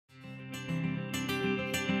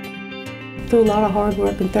through a lot of hard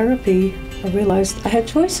work and therapy, I realized I had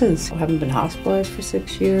choices. I haven't been hospitalized for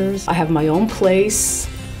 6 years. I have my own place.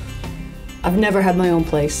 I've never had my own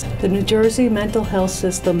place. The New Jersey mental health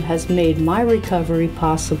system has made my recovery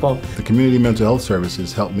possible. The community mental health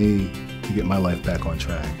services helped me to get my life back on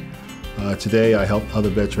track. Today I help other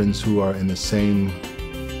veterans who are in the same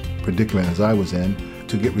predicament as I was in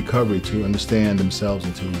to get recovery, to understand themselves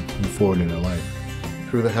and to move forward in their life.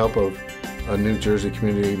 Through the help of a New Jersey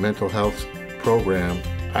Community Mental Health program,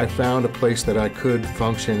 I found a place that I could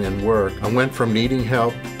function and work. I went from needing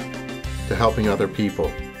help to helping other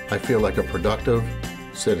people. I feel like a productive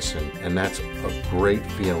citizen, and that's a great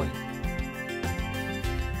feeling.